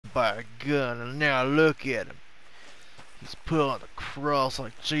by a gun, and now look at him. He's put on the cross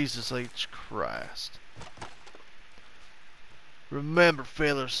like Jesus H. Christ. Remember,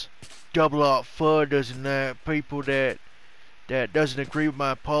 fellas, Double Out Fudd doesn't have people that doesn't agree with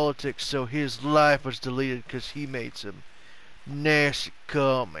my politics, so his life was deleted because he made some nasty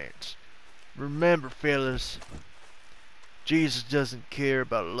comments. Remember, fellas, Jesus doesn't care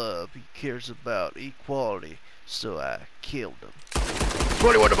about love, he cares about equality, so I killed him.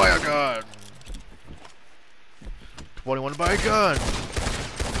 21 to buy a gun! 21 to buy a gun!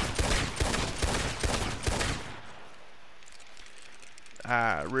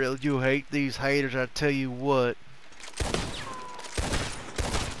 I really do hate these haters, I tell you what.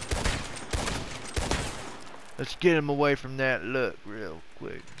 Let's get him away from that look real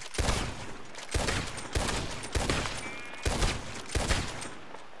quick.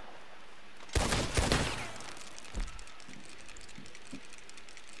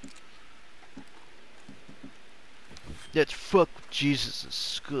 Let's fuck with Jesus'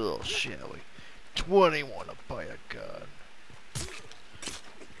 skull, shall we? 21 to buy a gun.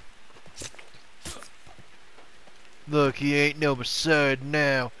 Look, he ain't no Messiah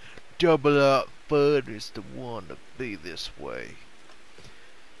now. Double Out Fudd is the one to be this way.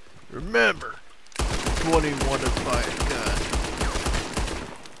 Remember, 21 to buy a gun.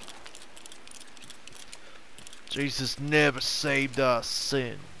 Jesus never saved our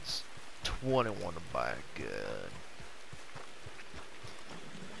sins. 21 to buy a gun.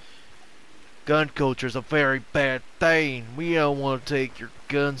 Gun culture is a very bad thing. We don't want to take your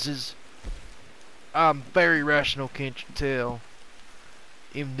gunses. I'm very rational, can't you tell?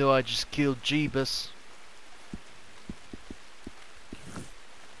 Even though I just killed Jeebus.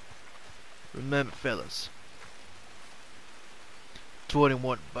 Remember, fellas.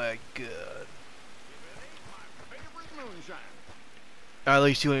 21 to buy a gun. At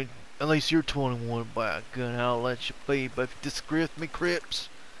least you ain't. At least you're 21 to buy a gun. I'll let you be. But if you disagree with me, Crips,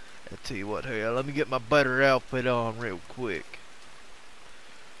 I'll tell you what. Hey, let me get my better outfit on real quick.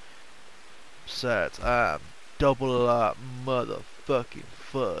 Besides, I'm Double Out motherfucking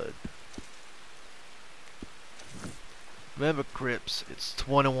Fudd. Remember, Crips, it's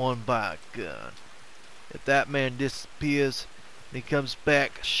 21 by a gun. If that man disappears and he comes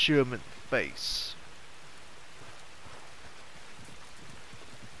back, shoot him in the face.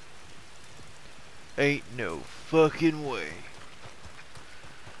 Ain't no fucking way.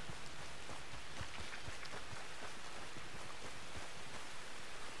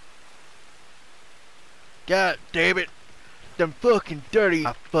 God damn it. Them fucking dirty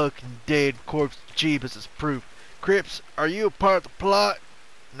fucking dead corpse Jeebus is proof. Crips, are you a part of the plot?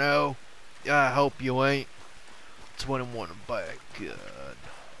 No. I hope you ain't. 21 to buy a gun.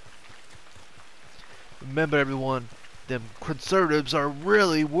 Remember, everyone, them conservatives are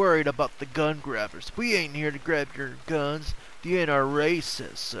really worried about the gun grabbers. We ain't here to grab your guns. The NRA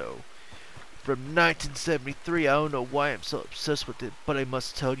says so. From 1973, I don't know why I'm so obsessed with it, but I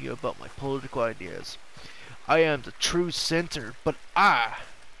must tell you about my political ideas. I am the true center, but I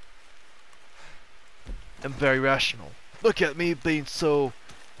am very rational. Look at me being so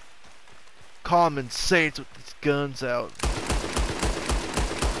common sense with these guns out.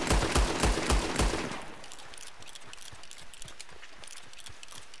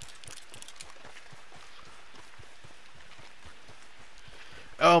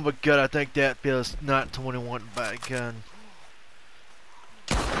 Oh my god, I think that feels not 21 by a gun.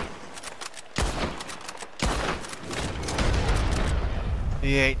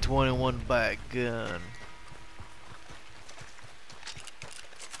 He ain't 21 by a gun.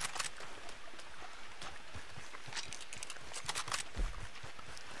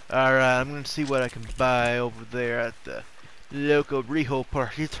 Alright, I'm gonna see what I can buy over there at the local Rijo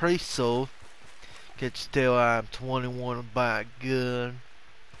Partriso. Can't you tell I'm 21 by a gun?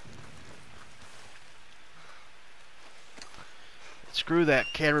 Screw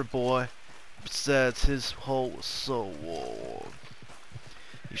that camera boy. Besides, his hole was so warm.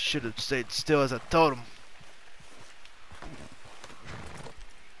 He should have stayed still as I told him.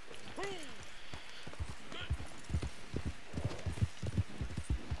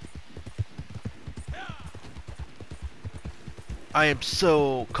 I am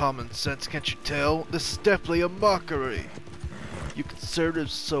so common sense, can't you tell? This is definitely a mockery. You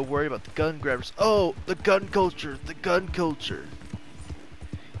conservatives are so worried about the gun grabbers. Oh, the gun culture, the gun culture.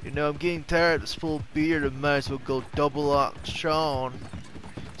 You know, I'm getting tired of this full beard. I might as well go Double Out Sean.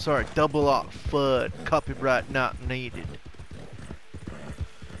 Sorry, Double Out Fudd. Copyright not needed.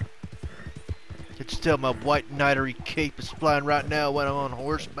 Can't you tell my white knightery cape is flying right now when I'm on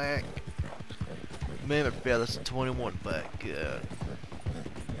horseback? Remember, fellas, 21 by a gun.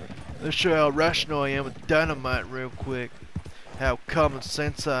 Let's show how rational I am with dynamite real quick. How common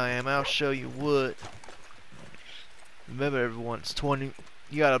sense I am. I'll show you what. Remember everyone, it's 20.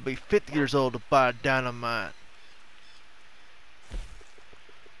 You gotta be 50 years old to buy dynamite.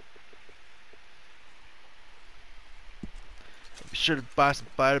 Be sure to buy some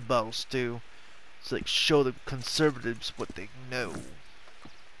fighter bottles too, so they can show the conservatives what they know.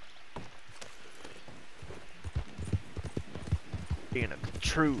 Being a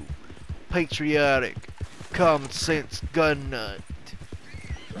true, patriotic, common sense gun nut.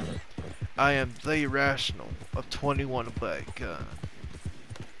 I am the rational of 21 to buy a gun.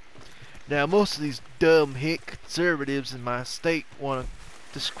 Now most of these dumb hick conservatives in my state want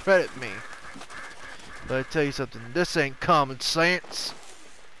to discredit me. But I tell you something, this ain't common sense.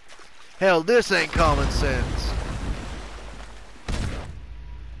 Hell, this ain't common sense.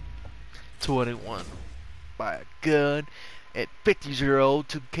 21. Buy a gun at 50-year-old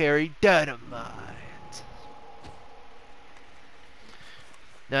to carry dynamite.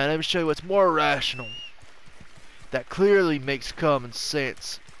 Now let me show you what's more rational. That clearly makes common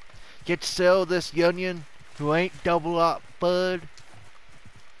sense. Get to sell this onion who ain't double up bud.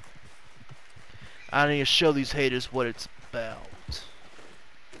 I need to show these haters what it's about.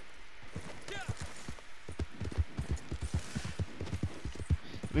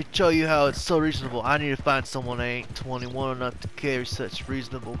 Let me show you how it's so reasonable. I need to find someone that ain't 21 enough to carry such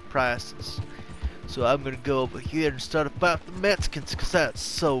reasonable prices. So I'm gonna go over here and start a fight with the Mexicans, cause that's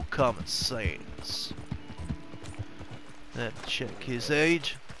so common sense. Let's check his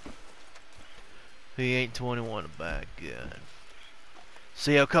age. He ain't 21 to buy a gun.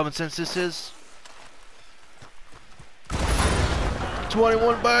 See how common sense this is?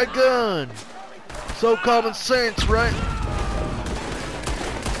 21 to buy a gun! So common sense, right?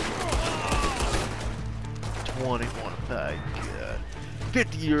 21 to buy a gun.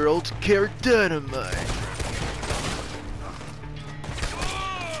 50-year-olds carry dynamite.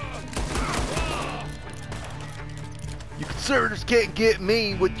 You conservatives can't get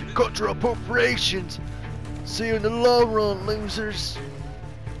me with your cultural appropriations. See you in the long run, losers.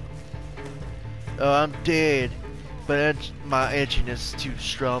 Oh, I'm dead. But my edginess is too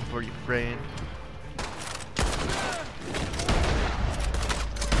strong for you, friend.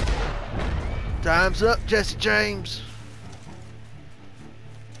 Time's up, Jesse James.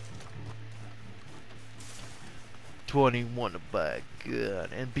 21 to buy a gun.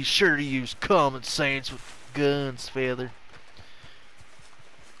 And be sure to use common sense with guns, feather.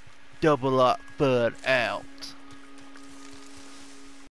 Double up, bud out.